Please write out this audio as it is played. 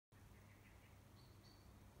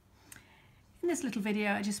In this little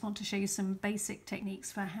video I just want to show you some basic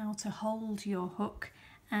techniques for how to hold your hook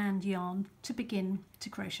and yarn to begin to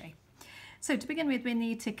crochet. So to begin with, we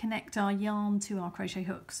need to connect our yarn to our crochet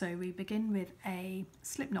hook. So we begin with a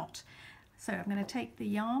slip knot. So I'm going to take the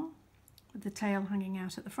yarn with the tail hanging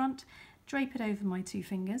out at the front, drape it over my two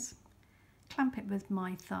fingers, clamp it with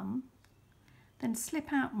my thumb, then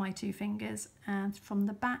slip out my two fingers, and from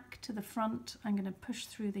the back to the front I'm going to push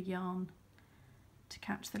through the yarn to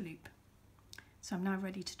catch the loop. So I'm now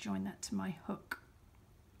ready to join that to my hook.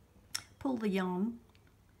 Pull the yarn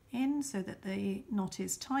in so that the knot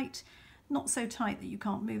is tight, not so tight that you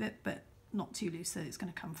can't move it, but not too loose so it's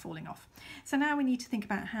going to come falling off. So now we need to think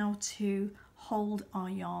about how to hold our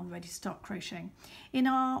yarn ready to start crocheting. In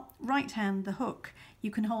our right hand, the hook, you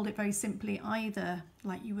can hold it very simply either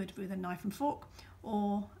like you would with a knife and fork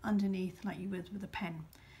or underneath like you would with a pen.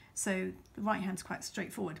 So the right hand's quite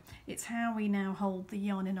straightforward. It's how we now hold the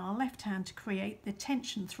yarn in our left hand to create the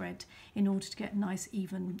tension thread in order to get nice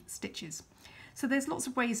even stitches. So there's lots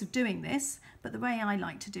of ways of doing this, but the way I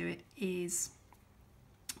like to do it is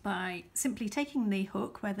by simply taking the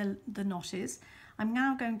hook where the knot is. I'm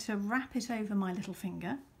now going to wrap it over my little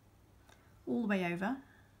finger, all the way over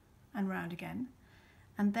and round again,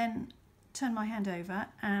 and then turn my hand over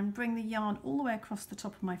and bring the yarn all the way across the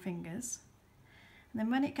top of my fingers. And then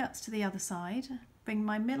when it gets to the other side, bring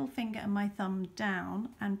my middle finger and my thumb down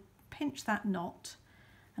and pinch that knot,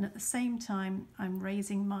 and at the same time I'm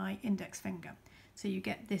raising my index finger. So you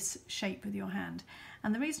get this shape with your hand.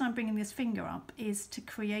 And the reason I'm bringing this finger up is to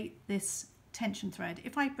create this tension thread.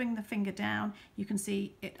 If I bring the finger down, you can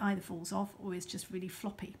see it either falls off or is just really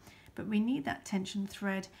floppy. But we need that tension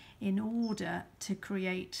thread in order to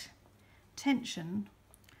create tension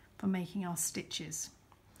for making our stitches.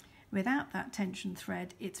 Without that tension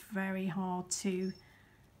thread, it's very hard to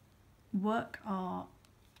work our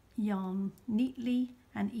yarn neatly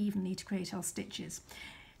and evenly to create our stitches.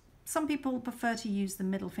 Some people prefer to use the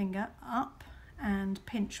middle finger up and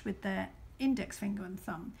pinch with their index finger and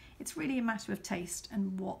thumb. It's really a matter of taste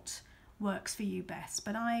and what works for you best,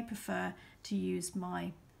 but I prefer to use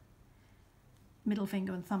my middle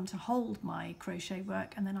finger and thumb to hold my crochet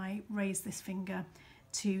work, and then I raise this finger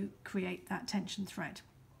to create that tension thread.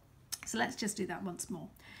 So let's just do that once more.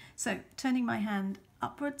 So turning my hand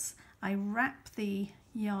upwards, I wrap the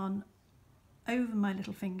yarn over my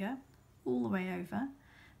little finger, all the way over.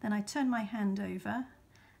 Then I turn my hand over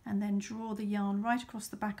and then draw the yarn right across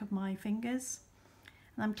the back of my fingers.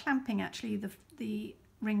 And I'm clamping actually the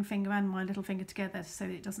ring finger and my little finger together so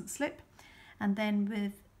that it doesn't slip. And then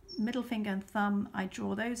with middle finger and thumb, I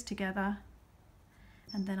draw those together,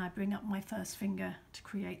 and then I bring up my first finger to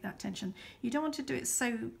create that tension. You don't want to do it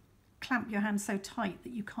so clamp your hand so tight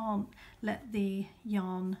that you can't let the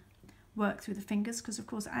yarn work through the fingers, because of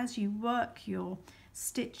course as you work your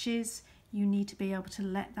stitches you need to be able to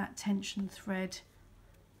let that tension thread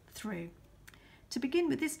through. To begin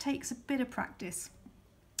with, this takes a bit of practice.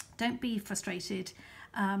 Don't be frustrated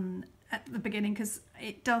at the beginning, because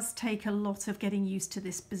it does take a lot of getting used to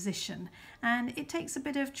this position, and it takes a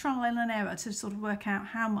bit of trial and error to sort of work out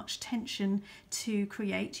how much tension to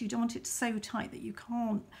create. You don't want it so tight that you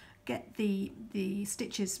can't get the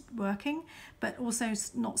stitches working, but also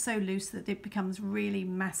not so loose that it becomes really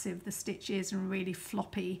massive, the stitches, and really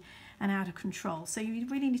floppy and out of control. So you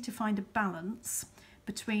really need to find a balance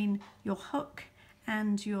between your hook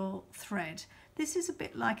and your thread. This is a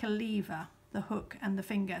bit like a lever, the hook and the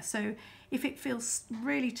finger. So if it feels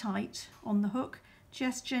really tight on the hook,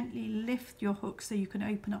 just gently lift your hook so you can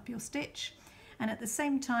open up your stitch, and at the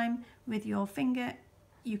same time with your finger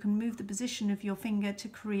you can move the position of your finger to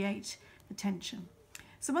create the tension.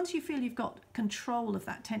 So once you feel you've got control of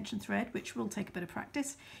that tension thread, which will take a bit of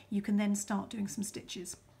practice, you can then start doing some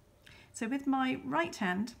stitches. So with my right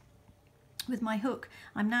hand, with my hook,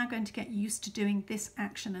 I'm now going to get used to doing this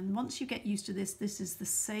action, and once you get used to this, this is the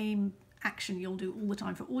same action you'll do all the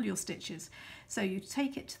time for all your stitches. So you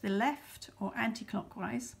take it to the left or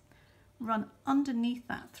anti-clockwise, run underneath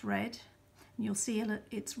that thread, and you'll see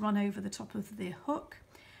it's run over the top of the hook,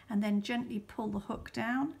 and then gently pull the hook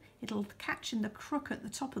down. It'll catch in the crook at the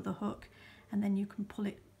top of the hook, and then you can pull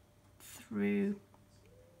it through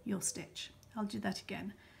your stitch. I'll do that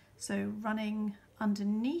again. So running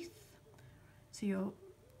underneath, so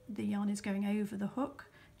the yarn is going over the hook,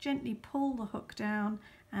 gently pull the hook down,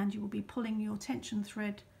 and you will be pulling your tension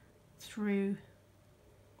thread through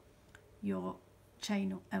your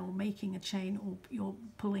chain, or making a chain, or you're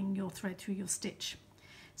pulling your thread through your stitch.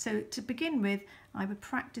 So to begin with, I would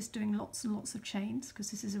practice doing lots and lots of chains, because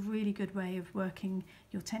this is a really good way of working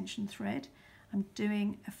your tension thread. I'm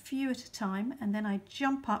doing a few at a time, and then I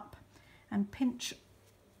jump up and pinch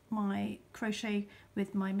my crochet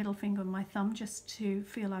with my middle finger and my thumb just to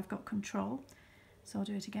feel I've got control. So I'll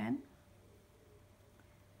do it again,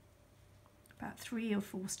 about 3 or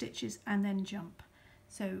 4 stitches, and then jump.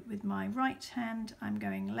 So with my right hand I'm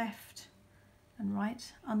going left and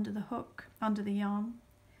right under the hook, under the yarn,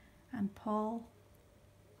 and pull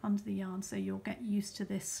under the yarn. So you'll get used to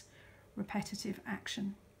this repetitive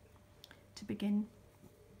action to begin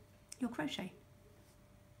your crochet.